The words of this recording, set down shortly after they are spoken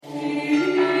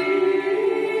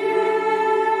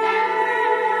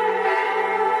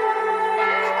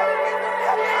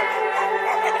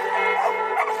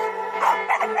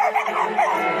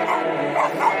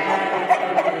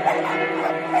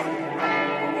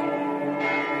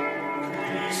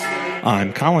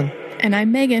I'm Colin. And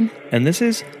I'm Megan. And this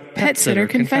is Pet Sitter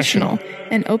Confessional,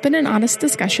 an open and honest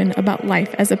discussion about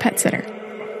life as a pet sitter.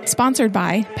 Sponsored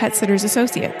by Pet Sitters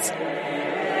Associates.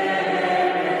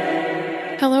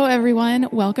 Hello, everyone.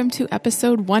 Welcome to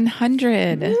episode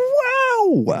 100. Wow!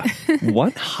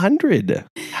 100.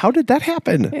 How did that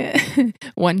happen?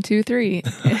 1, 2, 3.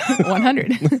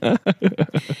 100.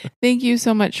 Thank you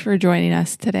so much for joining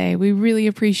us today. We really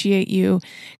appreciate you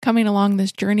coming along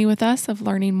this journey with us of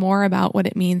learning more about what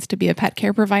it means to be a pet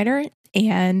care provider.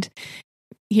 And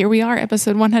here we are,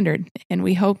 episode 100. And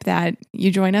we hope that you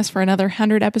join us for another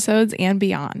 100 episodes and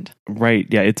beyond. Right.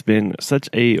 Yeah, it's been such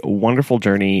a wonderful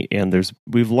journey, and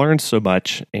we've learned so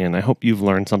much, and I hope you've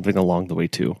learned something along the way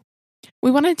too.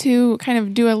 We wanted to kind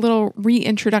of do a little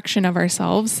reintroduction of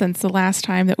ourselves since the last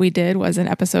time that we did was in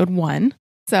episode 1.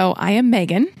 So I am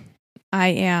Megan. I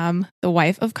am the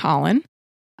wife of Colin.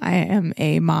 I am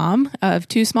a mom of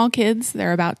 2 small kids.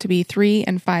 They're about to be 3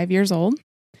 and 5 years old.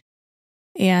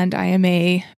 And I am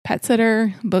a pet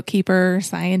sitter, bookkeeper,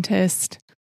 scientist.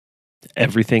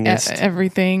 Everything.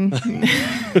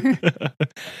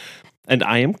 And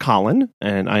I am Colin,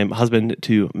 and I am husband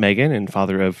to Megan and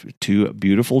father of 2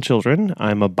 beautiful children.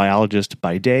 I'm a biologist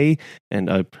by day and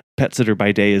a pet sitter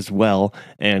by day as well,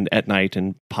 and at night,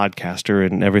 and podcaster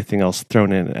and everything else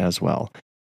thrown in as well.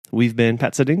 We've been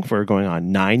pet sitting for going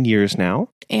on 9 years now.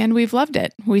 And we've loved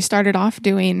it. We started off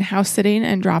doing house sitting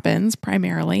and drop-ins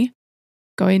primarily,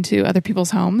 going to other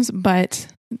people's homes, but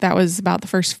that was about the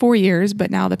first 4 years.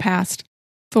 But now the past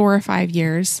 4 or 5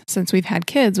 years since we've had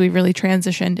kids, we've really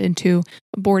transitioned into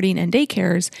boarding and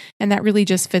daycares, and that really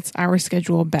just fits our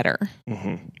schedule better.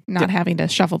 Mm-hmm. Not having to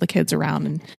shuffle the kids around,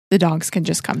 and the dogs can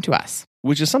just come to us.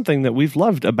 Which is something that we've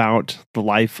loved about the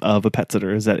life of a pet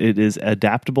sitter, is that it is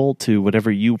adaptable to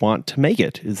whatever you want to make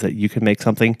it, is that you can make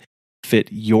something fit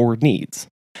your needs.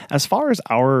 As far as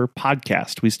our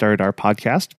podcast, we started our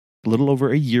podcast a little over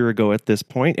a year ago at this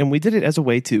point, and we did it as a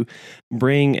way to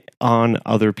bring on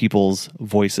other people's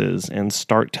voices and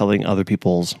start telling other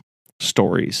people's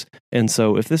stories. And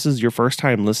so if this is your first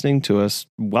time listening to us,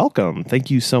 welcome. Thank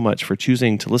you so much for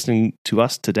choosing to listen to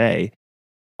us today.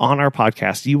 On our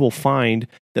podcast, you will find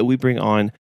that we bring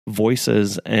on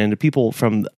voices and people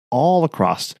from all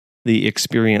across the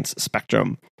experience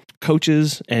spectrum.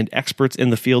 Coaches and experts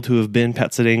in the field who have been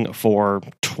pet sitting for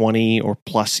 20 or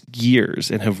plus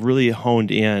years and have really honed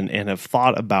in and have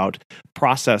thought about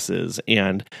processes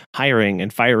and hiring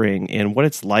and firing and what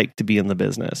it's like to be in the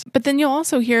business. But then you'll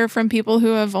also hear from people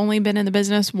who have only been in the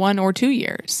business 1 or 2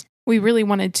 years. We really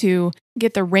wanted to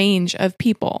get the range of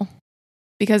people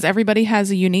because everybody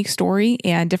has a unique story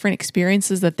and different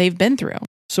experiences that they've been through.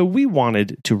 So we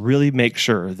wanted to really make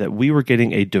sure that we were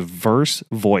getting a diverse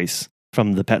voice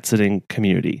from the pet sitting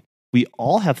community. We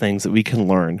all have things that we can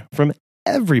learn from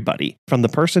everybody, from the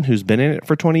person who's been in it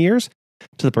for 20 years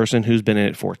to the person who's been in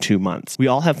it for 2 months. We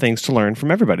all have things to learn from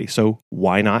everybody, so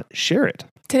why not share it?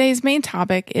 Today's main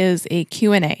topic is a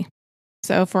Q&A.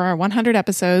 So for our 100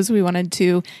 episodes, we wanted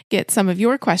to get some of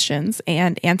your questions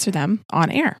and answer them on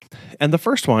air. And the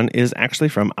first one is actually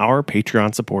from our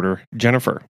Patreon supporter,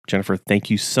 Jennifer. Jennifer, thank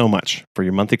you so much for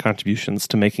your monthly contributions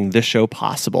to making this show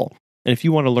possible. And if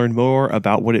you want to learn more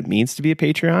about what it means to be a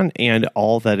Patreon and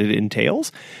all that it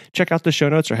entails, check out the show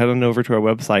notes or head on over to our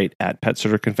website at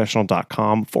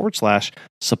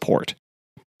petsitterconfessional.com/support.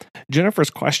 Jennifer's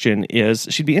question is,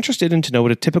 she'd be interested to know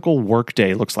what a typical work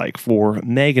day looks like for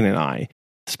Megan and I.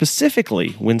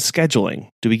 Specifically, when scheduling,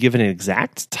 do we give an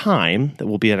exact time that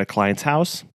we'll be at a client's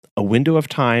house, a window of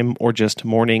time, or just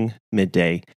morning,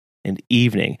 midday, and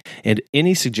evening? And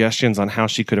any suggestions on how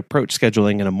she could approach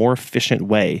scheduling in a more efficient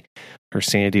way? Her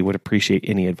sanity would appreciate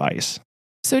any advice.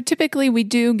 So typically we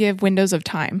do give windows of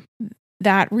time.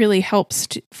 That really helps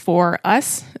for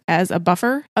us as a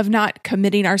buffer of not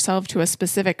committing ourselves to a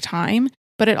specific time,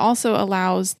 but it also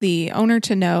allows the owner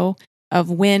to know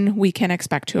of when we can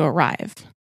expect to arrive.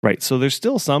 Right. So there's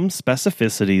still some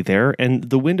specificity there, and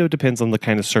the window depends on the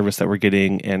kind of service that we're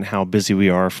getting and how busy we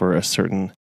are for a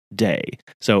certain day.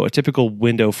 So a typical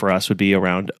window for us would be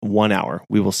around 1 hour.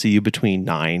 We will see you between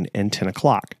 9 and 10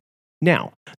 o'clock.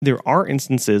 Now, there are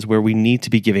instances where we need to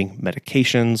be giving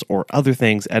medications or other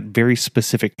things at very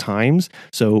specific times,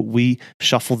 so we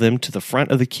shuffle them to the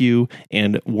front of the queue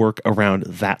and work around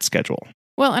that schedule.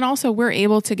 Well, and also we're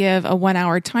able to give a 1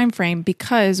 hour time frame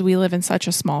because we live in such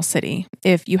a small city.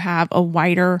 If you have a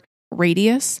wider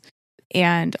radius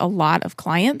and a lot of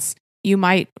clients, you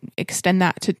might extend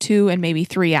that to 2 and maybe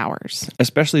 3 hours.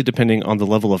 Especially depending on the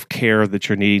level of care that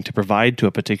you're needing to provide to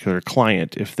a particular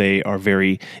client. If they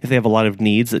have a lot of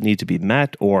needs that need to be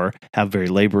met, or have very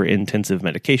labor-intensive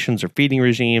medications or feeding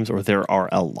regimes, or there are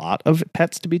a lot of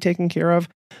pets to be taken care of,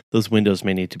 those windows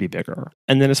may need to be bigger.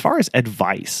 And then as far as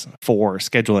advice for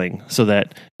scheduling so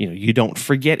that you don't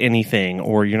forget anything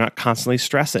or you're not constantly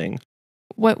stressing,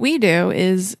 what we do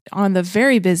is on the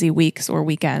very busy weeks or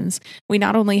weekends, we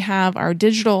not only have our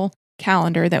digital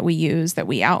calendar that we use that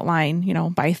we outline,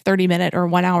 by 30-minute or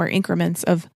 1-hour increments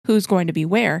of who's going to be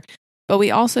where, but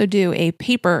we also do a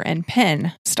paper and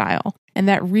pen style. And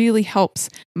that really helps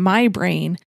my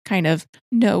brain kind of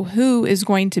know who is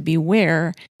going to be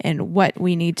where and what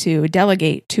we need to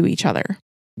delegate to each other.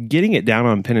 Getting it down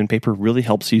on pen and paper really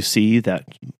helps you see that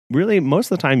really most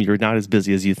of the time you're not as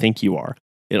busy as you think you are.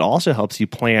 It also helps you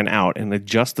plan out and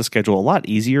adjust the schedule a lot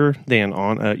easier than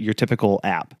on your typical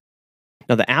app.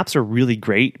 Now, the apps are really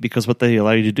great because what they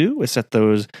allow you to do is set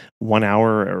those 1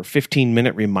 hour or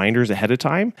 15-minute reminders ahead of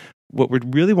time. What we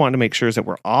really want to make sure is that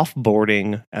we're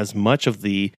offboarding as much of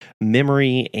the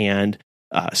memory and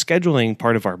scheduling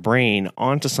part of our brain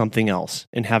onto something else,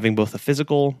 and having both a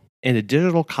physical and a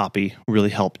digital copy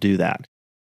really help do that.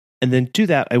 And then to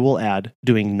that, I will add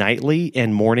doing nightly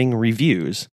and morning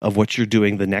reviews of what you're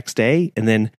doing the next day, and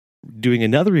then doing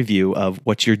another review of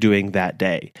what you're doing that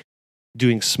day.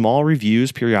 Doing small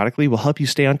reviews periodically will help you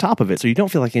stay on top of it so you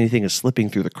don't feel like anything is slipping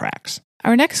through the cracks.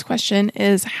 Our next question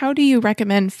is, how do you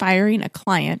recommend firing a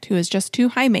client who is just too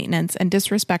high maintenance and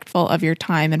disrespectful of your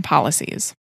time and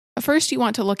policies? First, you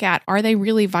want to look at, are they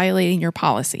really violating your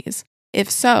policies?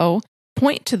 If so,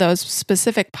 point to those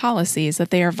specific policies that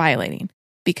they are violating.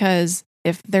 Because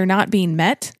if they're not being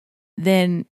met,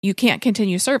 then you can't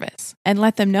continue service, and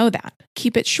let them know that.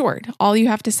 Keep it short. All you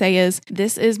have to say is,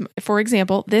 for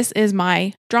example, this is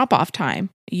my drop-off time.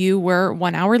 You were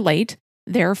 1 hour late.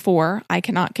 Therefore, I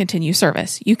cannot continue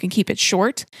service. You can keep it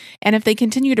short. And if they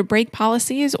continue to break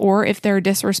policies, or if they're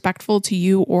disrespectful to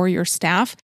you or your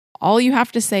staff, all you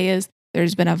have to say is,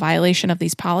 there's been a violation of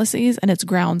these policies and it's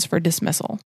grounds for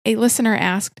dismissal. A listener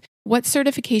asked, what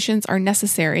certifications are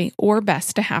necessary or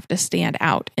best to have to stand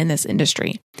out in this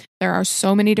industry? There are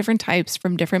so many different types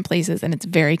from different places, and it's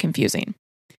very confusing.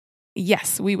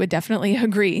 Yes, we would definitely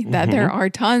agree that there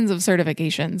are tons of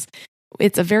certifications.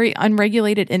 It's a very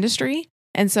unregulated industry,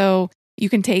 and so you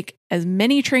can take as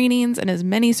many trainings and as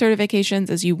many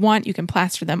certifications as you want. You can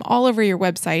plaster them all over your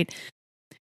website.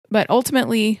 But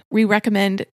ultimately, we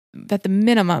recommend at the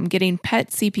minimum getting pet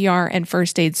CPR and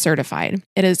first aid certified.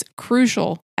 It is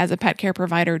crucial as a pet care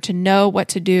provider to know what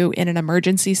to do in an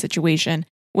emergency situation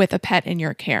with a pet in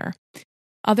your care.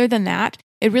 Other than that,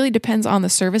 it really depends on the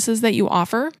services that you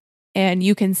offer, and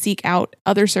you can seek out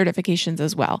other certifications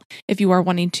as well. If you are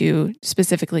wanting to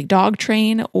specifically dog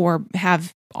train or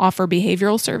offer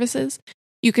behavioral services,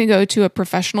 you can go to a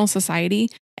professional society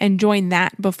and join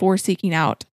that before seeking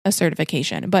out a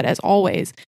certification. But as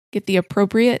always, get the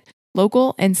appropriate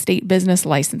local and state business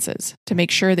licenses to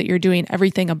make sure that you're doing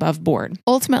everything above board.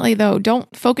 Ultimately, though,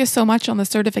 don't focus so much on the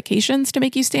certifications to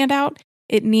make you stand out.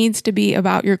 It needs to be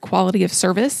about your quality of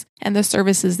service and the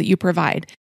services that you provide.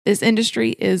 This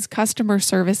industry is customer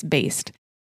service based.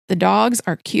 The dogs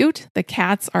are cute, the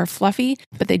cats are fluffy,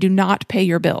 but they do not pay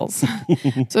your bills.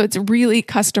 So it's really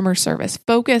customer service.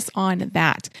 Focus on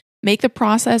that. Make the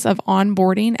process of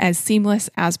onboarding as seamless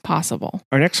as possible.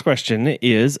 Our next question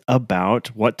is about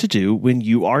what to do when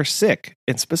you are sick,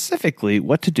 and specifically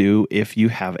what to do if you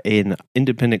have an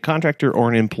independent contractor or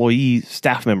an employee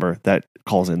staff member that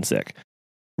calls in sick.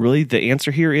 Really, the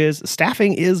answer here is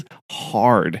staffing is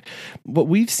hard. What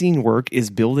we've seen work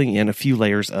is building in a few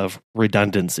layers of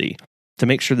redundancy to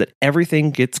make sure that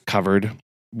everything gets covered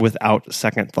without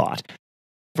second thought.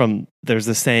 There's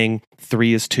the saying,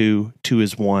 3 is 2, 2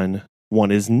 is 1,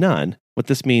 1 is none. What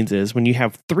this means is when you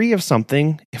have 3 of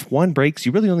something, if one breaks,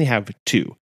 you really only have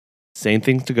 2. Same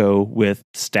thing to go with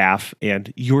staff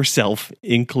and yourself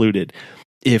included.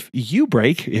 If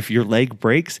your leg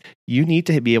breaks, you need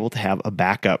to be able to have a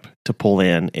backup to pull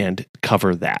in and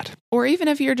cover that. Or even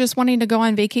if you're just wanting to go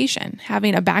on vacation,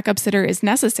 having a backup sitter is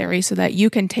necessary so that you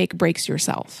can take breaks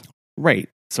yourself. Right.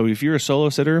 So if you're a solo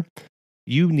sitter,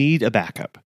 you need a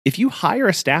backup. If you hire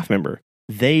a staff member,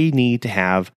 they need to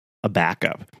have a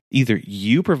backup. Either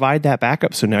you provide that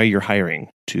backup, so now you're hiring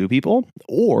 2 people,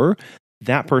 or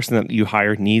that person that you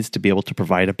hire needs to be able to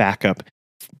provide a backup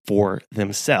for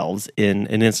themselves in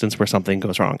an instance where something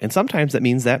goes wrong. And sometimes that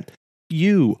means that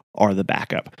you are the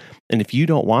backup. And if you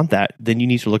don't want that, then you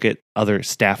need to look at other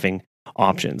staffing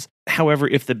options. However,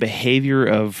 if the behavior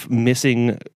of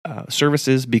missing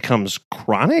services becomes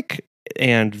chronic,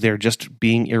 and they're just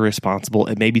being irresponsible,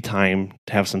 it may be time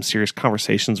to have some serious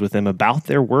conversations with them about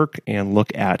their work and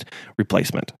look at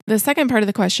replacement. The second part of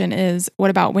the question is, what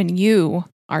about when you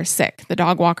are sick? The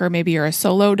dog walker, maybe you're a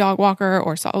solo dog walker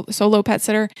or solo pet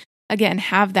sitter. Again,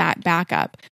 have that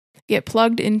backup. Get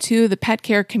plugged into the pet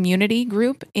care community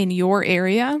group in your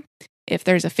area. If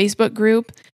there's a Facebook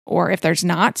group, or if there's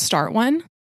not, start one,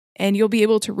 and you'll be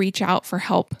able to reach out for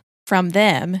help from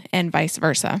them and vice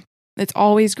versa. It's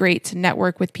always great to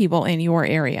network with people in your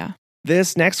area.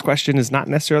 This next question is not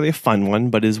necessarily a fun one,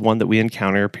 but is one that we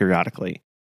encounter periodically.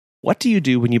 What do you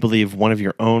do when you believe one of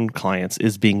your own clients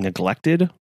is being neglected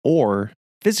or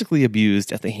physically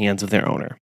abused at the hands of their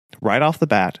owner? Right off the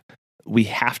bat, we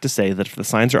have to say that if the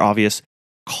signs are obvious,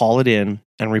 call it in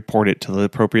and report it to the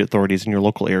appropriate authorities in your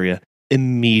local area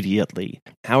immediately.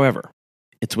 However,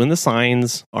 it's when the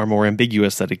signs are more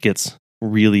ambiguous that it gets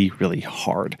really, really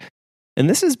hard. And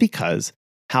this is because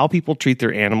how people treat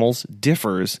their animals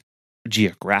differs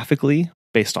geographically,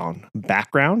 based on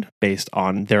background, based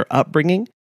on their upbringing.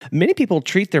 Many people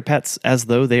treat their pets as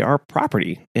though they are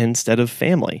property instead of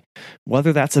family.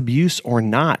 Whether that's abuse or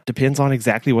not depends on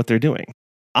exactly what they're doing.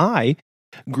 I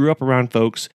grew up around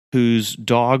folks whose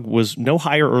dog was no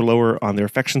higher or lower on their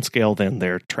affection scale than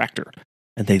their tractor,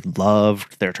 and they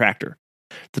loved their tractor.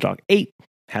 The dog ate,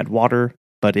 had water,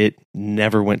 but it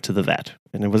never went to the vet,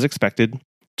 and it was expected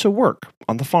to work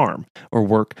on the farm or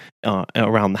work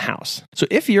around the house. So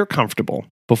if you're comfortable,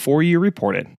 before you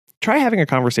report it, try having a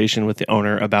conversation with the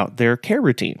owner about their care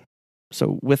routine.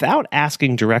 So without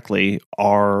asking directly,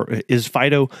 is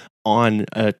Fido on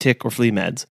tick or flea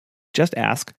meds? Just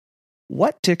ask,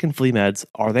 what tick and flea meds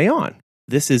are they on?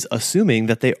 This is assuming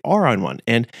that they are on one.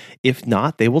 And if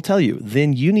not, they will tell you.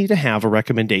 Then you need to have a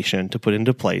recommendation to put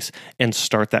into place and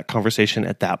start that conversation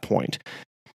at that point.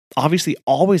 Obviously,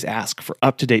 always ask for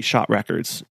up-to-date shot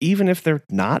records. Even if they're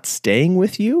not staying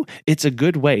with you, it's a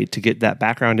good way to get that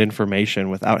background information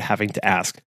without having to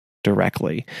ask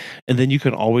directly. And then you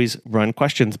can always run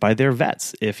questions by their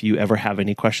vets if you ever have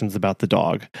any questions about the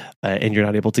dog and you're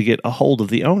not able to get a hold of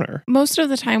the owner. Most of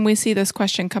the time we see this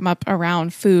question come up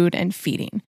around food and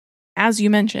feeding. As you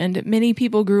mentioned, many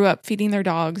people grew up feeding their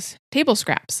dogs table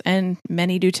scraps, and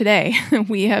many do today.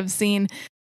 We have seen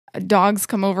dogs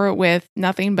come over with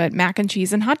nothing but mac and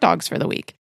cheese and hot dogs for the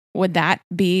week. Would that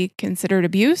be considered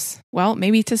abuse? Well,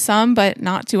 maybe to some, but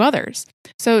not to others.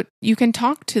 So you can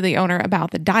talk to the owner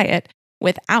about the diet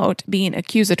without being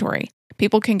accusatory.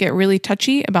 People can get really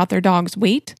touchy about their dog's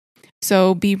weight,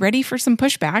 so be ready for some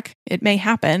pushback. It may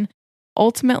happen.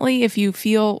 Ultimately, if you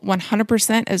feel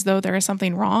 100% as though there is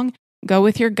something wrong, go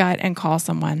with your gut and call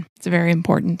someone. It's very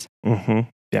important.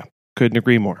 Yeah, couldn't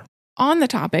agree more. On the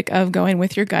topic of going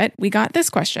with your gut, we got this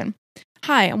question.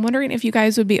 Hi, I'm wondering if you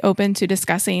guys would be open to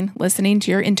discussing listening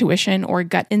to your intuition or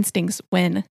gut instincts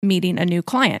when meeting a new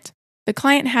client. The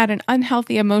client had an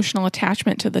unhealthy emotional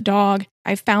attachment to the dog.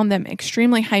 I found them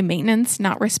extremely high maintenance,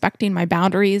 not respecting my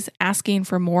boundaries, asking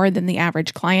for more than the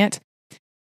average client.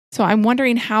 So I'm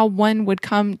wondering how one would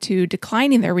come to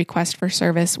declining their request for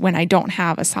service when I don't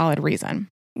have a solid reason.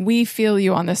 We feel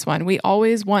you on this one. We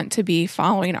always want to be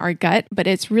following our gut, but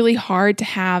it's really hard to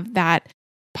have that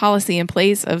policy in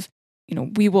place of,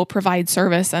 we will provide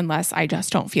service unless I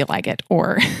just don't feel like it,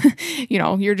 or,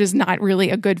 you're just not really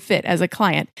a good fit as a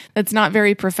client. That's not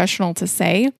very professional to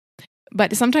say,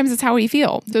 but sometimes it's how we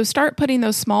feel. So start putting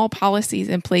those small policies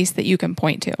in place that you can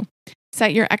point to.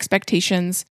 Set your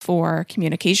expectations for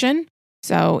communication.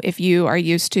 So if you are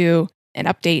used to an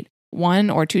update 1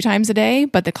 or 2 times a day,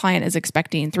 but the client is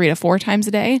expecting 3 to 4 times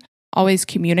a day, always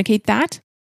communicate that.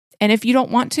 And if you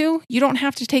don't want to, you don't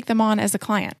have to take them on as a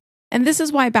client. And this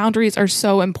is why boundaries are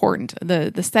so important.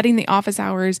 The setting the office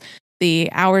hours, the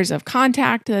hours of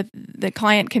contact that the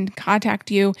client can contact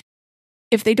you.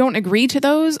 If they don't agree to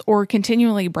those or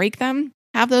continually break them,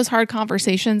 have those hard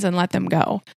conversations and let them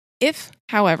go. If,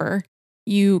 however,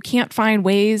 you can't find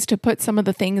ways to put some of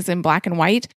the things in black and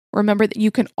white, remember that you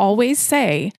can always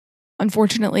say,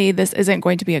 unfortunately, this isn't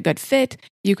going to be a good fit.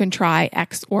 You can try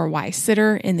X or Y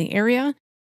sitter in the area.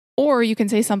 Or you can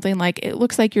say something like, it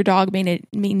looks like your dog may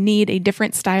need a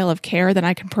different style of care than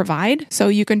I can provide, so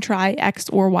you can try X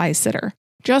or Y sitter.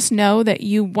 Just know that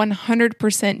you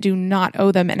 100% do not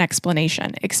owe them an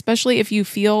explanation, especially if you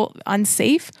feel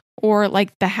unsafe or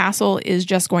like the hassle is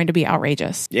just going to be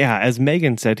outrageous. Yeah, as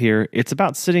Megan said here, it's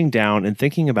about sitting down and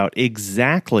thinking about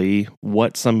exactly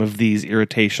what some of these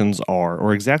irritations are,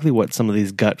 or exactly what some of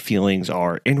these gut feelings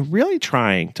are, and really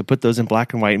trying to put those in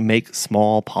black and white and make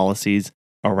small policies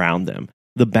around them.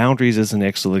 The boundaries is an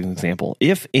excellent example.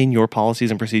 If in your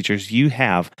policies and procedures you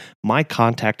have my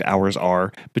contact hours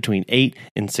are between 8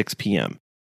 and 6 p.m.,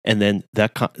 and then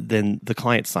the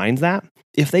client signs that,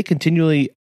 if they continually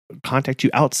contact you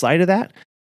outside of that,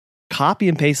 copy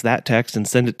and paste that text and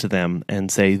send it to them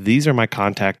and say, these are my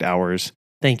contact hours.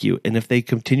 Thank you. And if they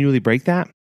continually break that,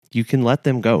 you can let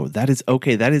them go. That is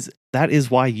okay. That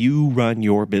is why you run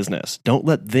your business. Don't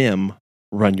let them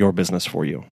run your business for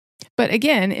you. But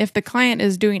again, if the client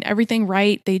is doing everything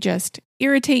right, they just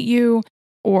irritate you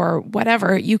or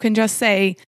whatever, you can just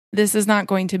say, this is not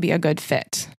going to be a good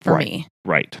fit for me.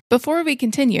 Right. Before we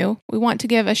continue, we want to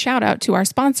give a shout out to our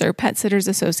sponsor, Pet Sitters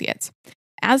Associates.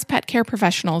 As pet care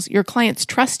professionals, your clients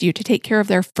trust you to take care of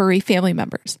their furry family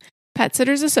members. Pet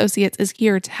Sitters Associates is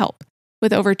here to help.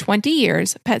 With over 20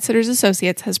 years, Pet Sitters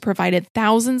Associates has provided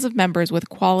thousands of members with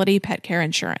quality pet care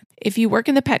insurance. If you work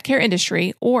in the pet care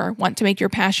industry or want to make your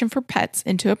passion for pets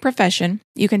into a profession,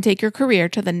 you can take your career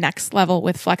to the next level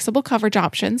with flexible coverage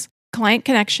options, client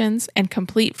connections, and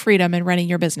complete freedom in running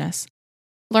your business.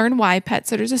 Learn why Pet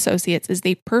Sitters Associates is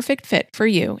the perfect fit for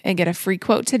you and get a free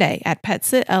quote today at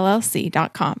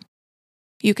PetSitLLC.com.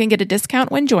 You can get a discount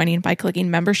when joining by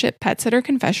clicking Membership Pet Sitter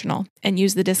Confessional and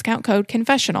use the discount code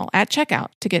CONFESSIONAL at checkout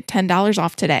to get $10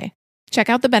 off today. Check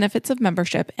out the benefits of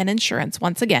membership and insurance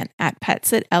once again at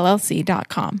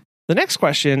PetSitLLC.com. The next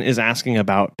question is asking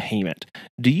about payment.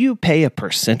 Do you pay a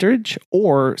percentage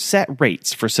or set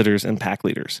rates for sitters and pack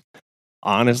leaders?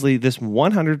 Honestly, this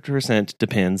 100%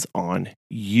 depends on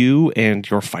you and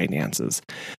your finances.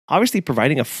 Obviously,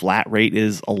 providing a flat rate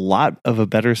is a lot of a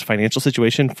better financial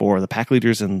situation for the pack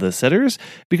leaders and the sitters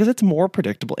because it's more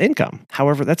predictable income.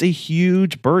 However, that's a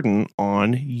huge burden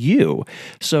on you.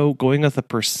 So going with a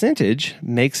percentage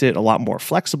makes it a lot more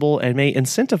flexible and may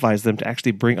incentivize them to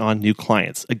actually bring on new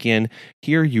clients. Again,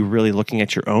 here you're really looking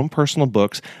at your own personal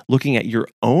books, looking at your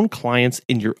own clients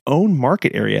in your own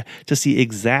market area to see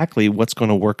exactly what's going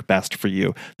to work best for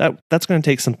you. That's going to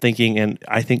take some thinking, and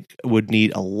I think would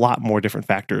need a lot more different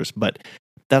factors, but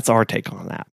that's our take on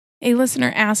that. A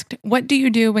listener asked, what do you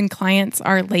do when clients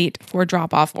are late for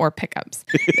drop-off or pickups?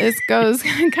 This goes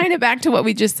kind of back to what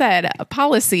we just said,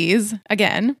 policies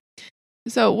again.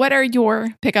 So what are your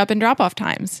pickup and drop-off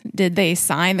times? Did they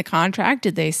sign the contract?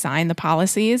 Did they sign the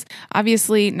policies?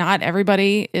 Obviously, not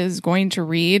everybody is going to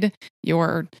read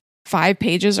your 5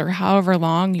 pages or however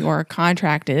long your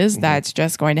contract is. Mm-hmm. That's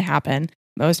just going to happen.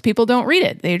 Most people don't read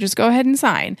it. They just go ahead and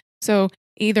sign. So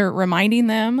either reminding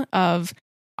them of,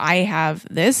 I have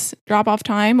this drop-off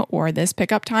time or this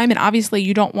pickup time. And obviously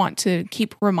you don't want to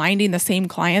keep reminding the same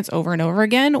clients over and over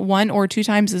again. 1 or 2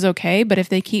 times is okay. But if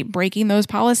they keep breaking those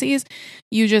policies,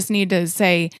 you just need to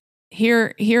say,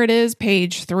 here it is,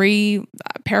 page 3,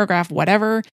 paragraph,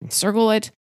 whatever, circle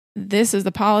it. This is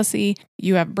the policy.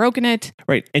 You have broken it.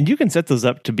 Right. And you can set those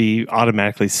up to be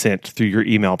automatically sent through your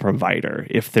email provider.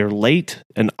 If they're late,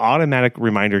 an automatic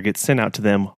reminder gets sent out to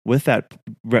them with that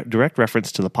direct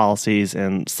reference to the policies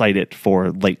and cite it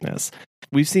for lateness.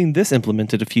 We've seen this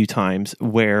implemented a few times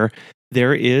where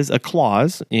there is a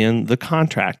clause in the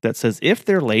contract that says if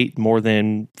they're late more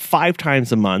than 5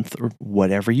 times a month or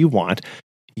whatever you want,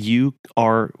 you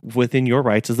are within your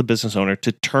rights as the business owner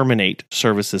to terminate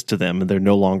services to them and they're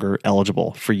no longer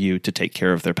eligible for you to take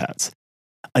care of their pets.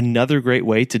 Another great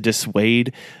way to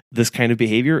dissuade this kind of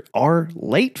behavior are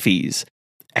late fees.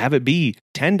 Have it be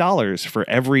 $10 for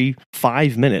every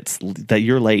 5 minutes that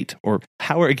you're late, or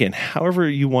however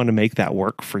you want to make that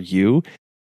work for you.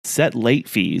 Set late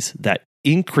fees that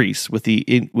increase with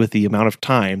the amount of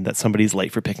time that somebody's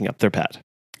late for picking up their pet.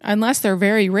 Unless they're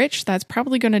very rich, that's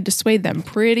probably going to dissuade them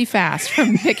pretty fast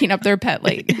from picking up their pet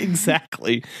late.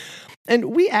 Exactly. And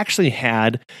we actually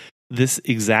had this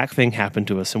exact thing happen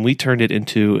to us, and we turned it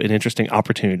into an interesting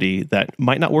opportunity that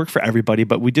might not work for everybody,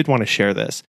 but we did want to share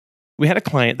this. We had a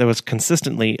client that was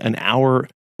consistently an hour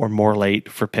or more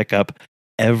late for pickup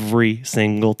every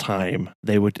single time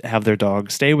they would have their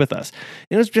dog stay with us.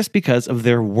 And it was just because of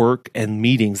their work and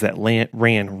meetings that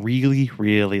ran really,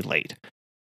 really late.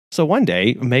 So one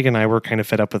day, Meg and I were kind of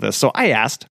fed up with this. So I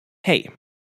asked, hey,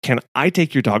 can I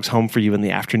take your dogs home for you in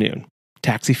the afternoon?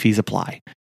 Taxi fees apply.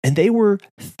 And they were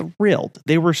thrilled.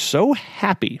 They were so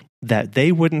happy that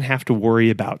they wouldn't have to worry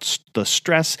about the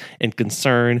stress and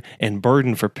concern and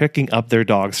burden for picking up their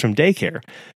dogs from daycare.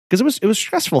 Because it was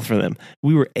stressful for them.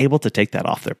 We were able to take that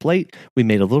off their plate. We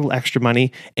made a little extra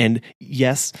money. And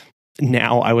yes,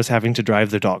 now I was having to drive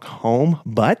their dog home,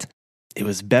 but it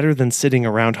was better than sitting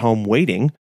around home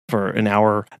waiting for an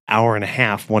hour and a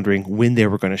half, wondering when they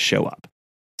were going to show up.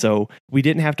 So we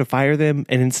didn't have to fire them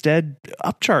and instead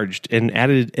upcharged and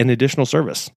added an additional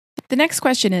service. The next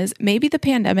question is, maybe the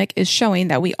pandemic is showing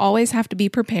that we always have to be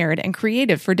prepared and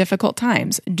creative for difficult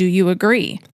times. Do you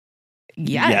agree?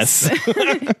 Yes.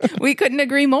 We couldn't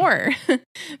agree more.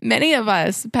 Many of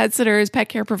us, pet sitters, pet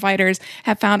care providers,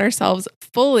 have found ourselves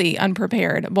fully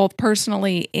unprepared, both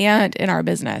personally and in our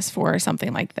business for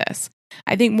something like this.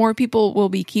 I think more people will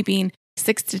be keeping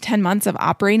 6 to 10 months of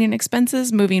operating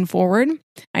expenses moving forward.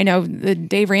 I know the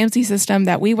Dave Ramsey system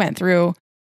that we went through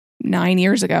 9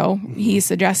 years ago, he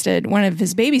suggested one of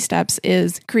his baby steps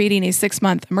is creating a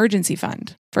 6-month emergency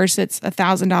fund. First, it's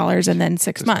 $1,000 and then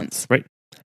 6 months. Right.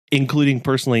 Including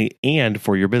personally and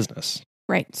for your business.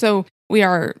 Right. So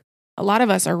a lot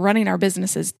of us are running our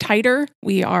businesses tighter.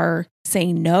 We are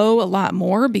saying no a lot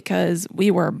more because we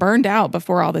were burned out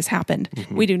before all this happened.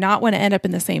 Mm-hmm. We do not want to end up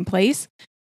in the same place.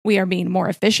 We are being more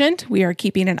efficient. We are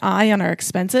keeping an eye on our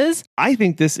expenses. I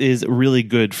think this is really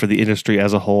good for the industry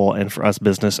as a whole and for us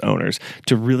business owners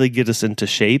to really get us into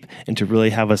shape and to really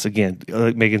have us, again,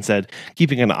 like Megan said,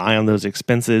 keeping an eye on those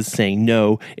expenses, saying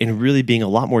no, and really being a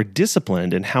lot more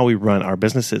disciplined in how we run our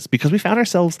businesses because we found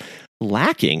ourselves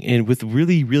lacking and with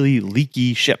really, really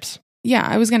leaky ships. Yeah,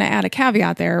 I was going to add a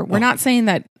caveat there. We're not saying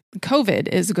that COVID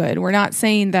is good. We're not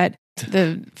saying that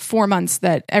the 4 months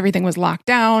that everything was locked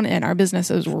down and our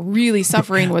businesses were really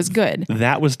suffering was good.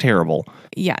 That was terrible.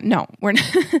 Yeah, no, we're not.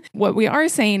 What we are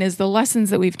saying is the lessons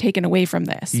that we've taken away from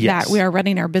this, yes. that we are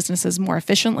running our businesses more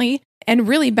efficiently and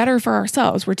really better for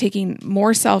ourselves. We're taking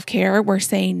more self-care. We're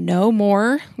saying no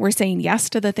more. We're saying yes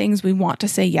to the things we want to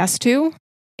say yes to.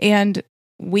 And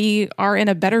we are in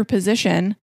a better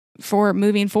position for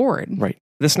moving forward. Right.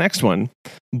 This next one,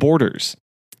 boarders.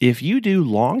 If you do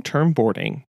long-term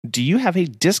boarding, do you have a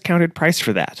discounted price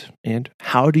for that? And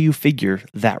how do you figure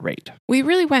that rate? We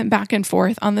really went back and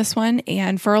forth on this one.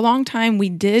 And for a long time, we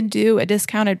did do a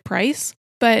discounted price,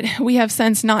 but we have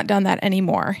since not done that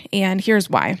anymore. And here's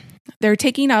why. They're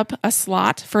taking up a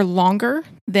slot for longer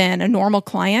than a normal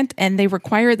client, and they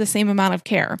require the same amount of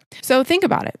care. So think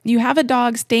about it. You have a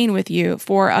dog staying with you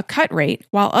for a cut rate,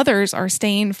 while others are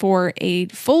staying for a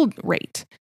full rate.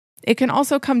 It can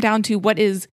also come down to what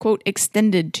is, quote,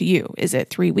 extended to you. Is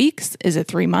it 3 weeks? Is it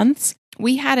 3 months?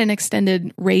 We had an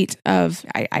extended rate of,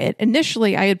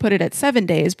 initially I had put it at 7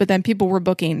 days, but then people were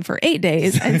booking for 8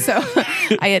 days. And so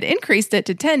I had increased it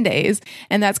to 10 days.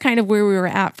 And that's kind of where we were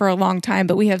at for a long time,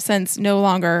 but we have since no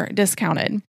longer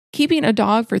discounted. Keeping a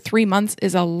dog for 3 months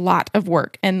is a lot of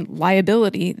work and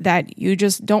liability that you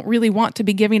just don't really want to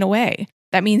be giving away.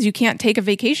 That means you can't take a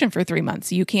vacation for 3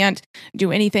 months. You can't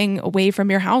do anything away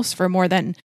from your house for more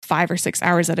than 5 or 6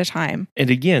 hours at a time. And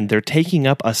again, they're taking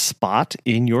up a spot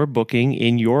in your booking,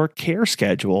 in your care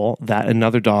schedule that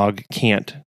another dog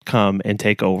can't come and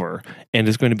take over and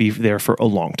is going to be there for a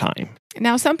long time.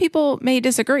 Now, some people may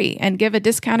disagree and give a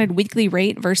discounted weekly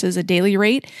rate versus a daily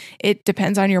rate. It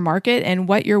depends on your market and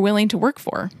what you're willing to work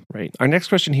for. Right. Our next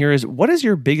question here is, what is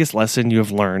your biggest lesson you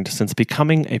have learned since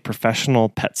becoming a professional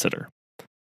pet sitter?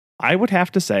 I would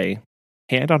have to say,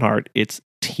 hand on heart, it's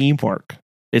teamwork.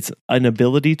 It's an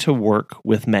ability to work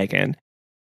with Megan.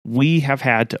 We have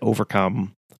had to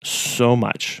overcome so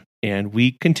much, and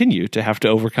we continue to have to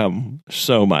overcome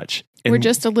so much. And we're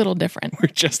just a little different. We're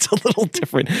just a little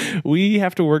different. We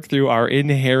have to work through our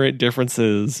inherent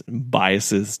differences,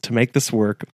 biases to make this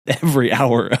work every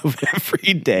hour of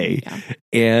every day. Yeah.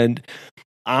 And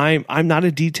I'm not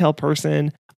a detail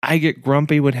person. I get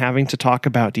grumpy when having to talk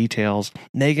about details.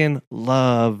 Megan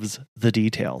loves the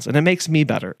details, and it makes me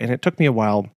better. And it took me a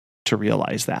while to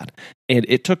realize that. And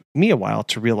it took me a while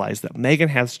to realize that Megan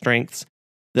has strengths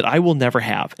that I will never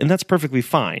have. And that's perfectly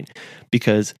fine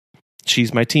because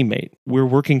she's my teammate. We're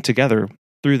working together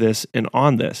through this and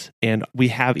on this, and we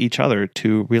have each other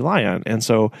to rely on. And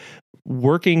so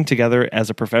working together as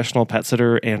a professional pet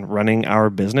sitter and running our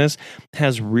business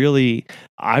has really,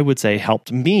 I would say,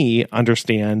 helped me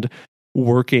understand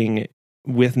working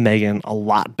with Megan a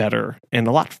lot better and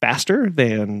a lot faster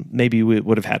than maybe we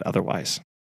would have had otherwise.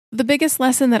 The biggest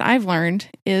lesson that I've learned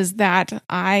is that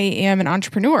I am an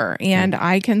entrepreneur and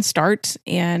I can start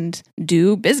and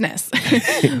do business.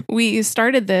 We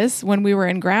started this when we were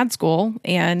in grad school,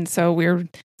 and so we're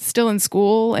still in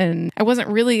school, and I wasn't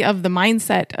really of the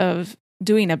mindset of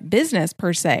doing a business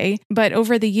per se, but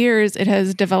over the years it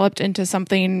has developed into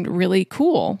something really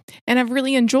cool. And I've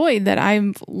really enjoyed that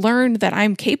I've learned that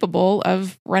I'm capable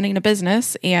of running a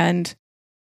business and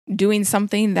doing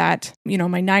something that,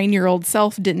 my 9-year-old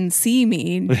self didn't see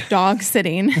me dog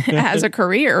sitting as a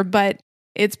career, but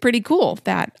it's pretty cool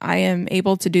that I am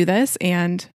able to do this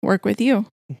and work with you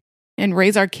and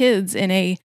raise our kids in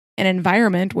an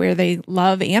environment where they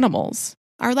love animals.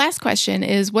 Our last question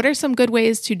is, what are some good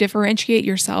ways to differentiate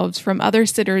yourselves from other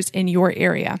sitters in your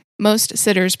area? Most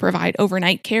sitters provide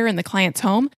overnight care in the client's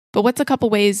home, but what's a couple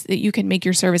ways that you can make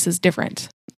your services different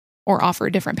or offer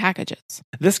different packages?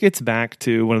 This gets back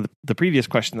to one of the previous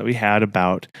question that we had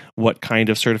about what kind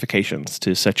of certifications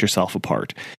to set yourself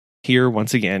apart. Here,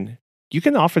 once again, you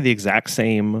can offer the exact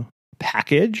same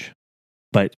package,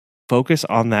 but focus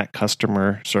on that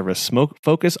customer service.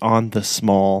 Focus on the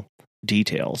small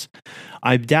details.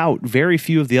 I doubt very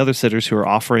few of the other sitters who are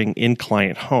offering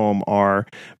in-client home are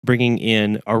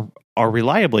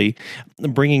reliably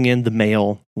bringing in the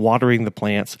mail, watering the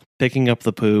plants, picking up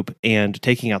the poop, and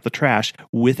taking out the trash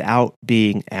without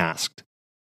being asked.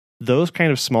 Those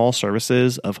kind of small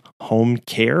services of home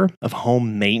care, of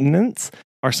home maintenance,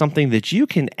 are something that you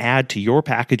can add to your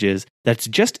packages that's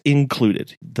just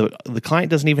included. The client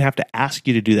doesn't even have to ask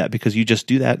you to do that because you just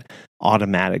do that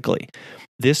automatically.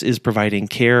 This is providing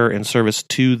care and service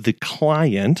to the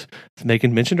client, as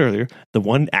Megan mentioned earlier, the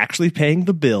one actually paying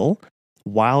the bill,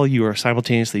 while you are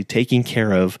simultaneously taking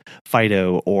care of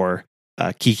Fido or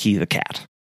Kiki the cat.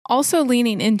 Also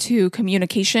leaning into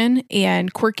communication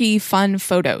and quirky, fun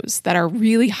photos that are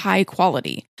really high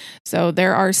quality. So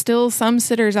there are still some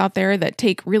sitters out there that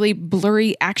take really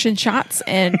blurry action shots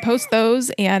and post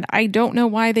those, and I don't know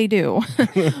why they do,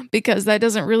 because that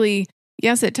doesn't really...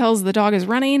 Yes, it tells the dog is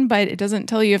running, but it doesn't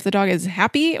tell you if the dog is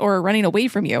happy or running away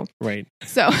from you. Right.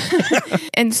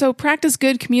 So practice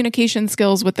good communication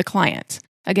skills with the client.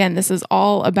 Again, this is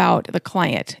all about the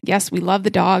client. Yes, we love the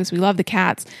dogs, we love the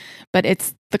cats, but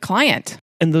it's the client.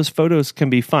 And those photos can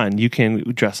be fun. You can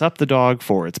dress up the dog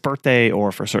for its birthday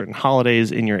or for certain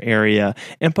holidays in your area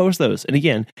and post those. And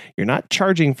again, you're not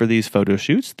charging for these photo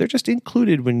shoots. They're just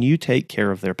included when you take care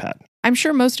of their pet. I'm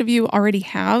sure most of you already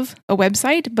have a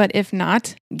website, but if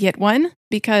not, get one,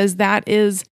 because that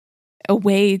is a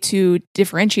way to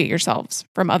differentiate yourselves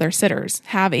from other sitters.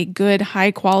 Have a good,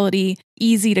 high quality,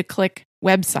 easy to click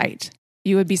website.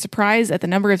 You would be surprised at the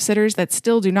number of sitters that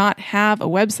still do not have a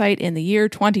website in the year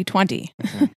 2020.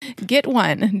 Mm-hmm. Get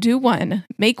one, do one,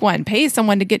 make one, pay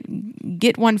someone to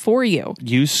get one for you.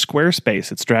 Use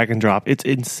Squarespace. It's drag and drop. It's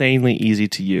insanely easy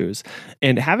to use.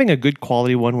 And having a good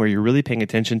quality one where you're really paying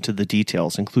attention to the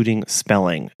details, including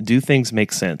spelling. Do things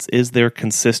make sense? Is there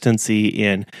consistency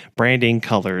in branding,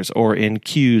 colors, or in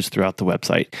cues throughout the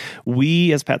website?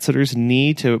 We as pet sitters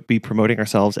need to be promoting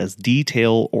ourselves as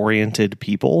detail-oriented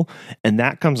people, and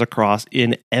that comes across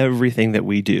in everything that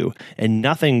we do. And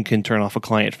nothing can turn off a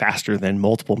client faster than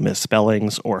multiple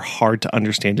misspellings or hard to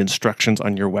understand instructions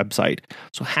on your website.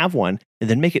 So have one and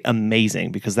then make it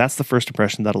amazing, because that's the first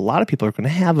impression that a lot of people are going to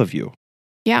have of you.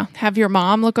 Yeah. Have your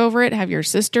mom look over it. Have your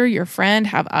sister, your friend,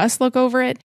 have us look over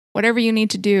it. Whatever you need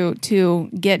to do to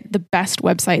get the best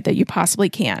website that you possibly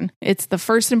can. It's the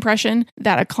first impression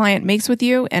that a client makes with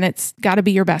you, and it's got to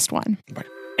be your best one. Right.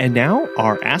 And now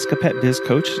our Ask a Pet Biz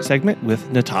Coach segment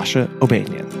with Natasha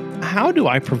Obanian. How do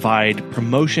I provide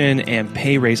promotion and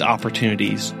pay raise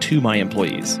opportunities to my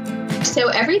employees? So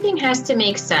everything has to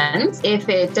make sense. If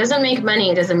it doesn't make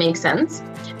money, it doesn't make sense.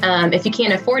 If you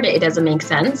can't afford it, it doesn't make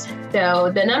sense.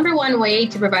 So the number one way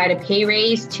to provide a pay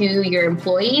raise to your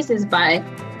employees is by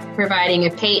providing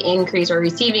a pay increase or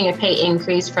receiving a pay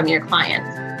increase from your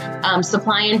clients.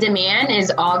 Supply and demand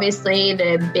is obviously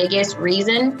the biggest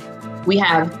reason. We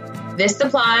have this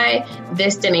supply,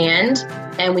 this demand,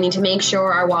 and we need to make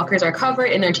sure our walkers are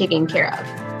covered and they're taken care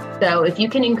of. So if you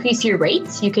can increase your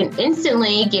rates, you can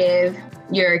instantly give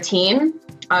your team,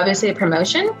 obviously, a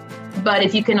promotion. But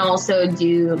if you can also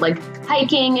do, like,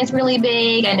 hiking is really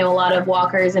big. I know a lot of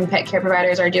walkers and pet care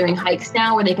providers are doing hikes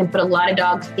now where they can put a lot of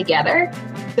dogs together.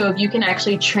 So if you can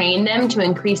actually train them to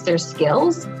increase their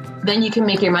skills, then you can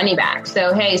make your money back.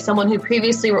 So, hey, someone who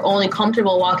previously were only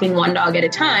comfortable walking one dog at a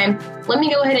time, let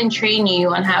me go ahead and train you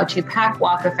on how to pack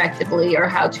walk effectively or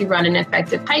how to run an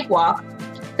effective hike walk.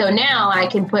 So now I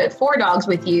can put 4 dogs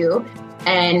with you,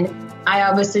 and I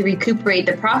obviously recuperate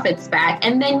the profits back,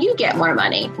 and then you get more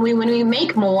money. When we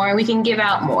make more, we can give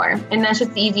out more, and that's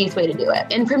just the easiest way to do it.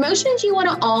 And promotions, you want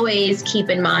to always keep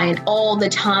in mind all the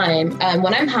time.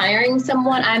 When I'm hiring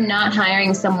someone, I'm not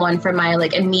hiring someone for my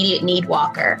immediate need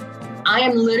walker. I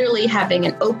am literally having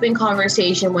an open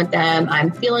conversation with them.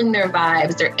 I'm feeling their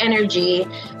vibes, their energy.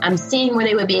 I'm seeing where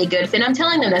they would be a good fit. I'm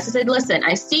telling them this. I said, listen,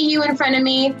 I see you in front of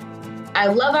me. I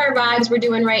love our vibes we're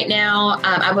doing right now.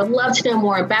 I would love to know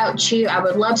more about you. I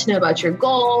would love to know about your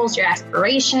goals, your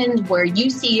aspirations, where you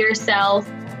see yourself,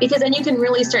 because then you can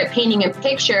really start painting a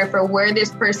picture for where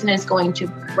this person is going to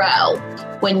grow.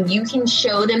 When you can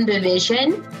show them the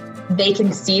vision, they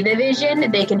can see the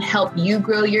vision, they can help you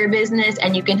grow your business,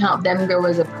 and you can help them grow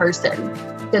as a person.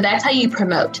 So that's how you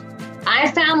promote.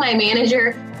 I found my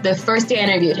manager the first day I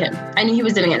interviewed him. I knew he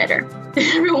was the manager.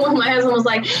 Everyone, my husband was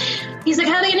like, he's like,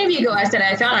 how'd the interview go? I said,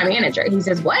 I found our manager. He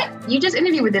says, what? You just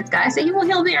interviewed with this guy? I said, well,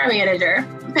 he'll be our manager.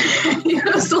 He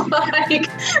was like,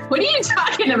 what are you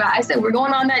talking about? I said, we're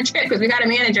going on that trip because we got a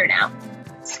manager now.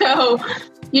 So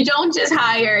you don't just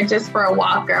hire just for a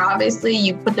walker. Obviously,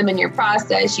 you put them in your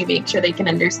process. You make sure they can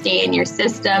understand your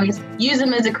systems, use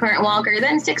them as a current walker.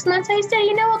 Then 6 months, I say,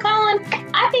 you know what, Colin,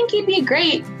 I think you'd be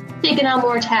great taking on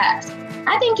more tasks.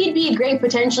 I think you'd be great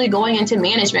potentially going into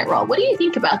management role. What do you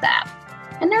think about that?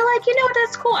 And they're like, you know,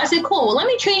 that's cool. I said, cool. Well, let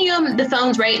me train you on the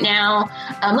phones right now.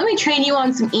 Let me train you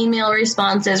on some email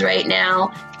responses right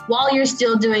now while you're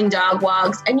still doing dog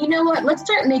walks. And you know what? Let's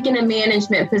start making a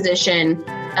management position.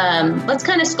 Let's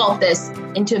kind of sculpt this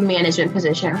into a management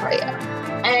position for you.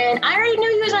 And I already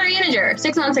knew he was our manager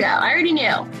 6 months ago. I already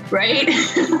knew, right?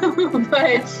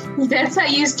 But that's how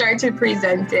you start to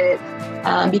present it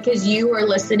because you were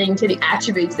listening to the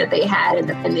attributes that they had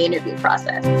in the interview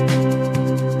process.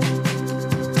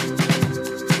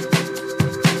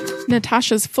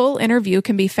 Natasha's full interview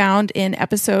can be found in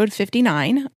episode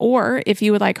 59, or if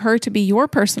you would like her to be your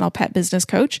personal pet business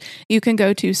coach, you can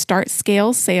go to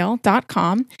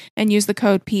startscalesale.com and use the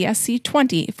code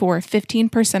PSC20 for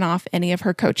 15% off any of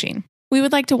her coaching. We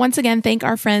would like to once again thank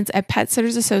our friends at Pet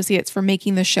Sitters Associates for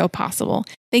making this show possible.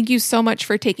 Thank you so much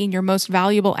for taking your most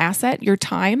valuable asset, your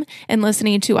time, and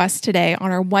listening to us today on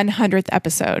our 100th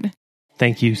episode.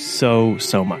 Thank you so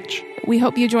much. We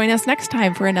hope you join us next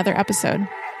time for another episode.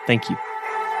 Thank you.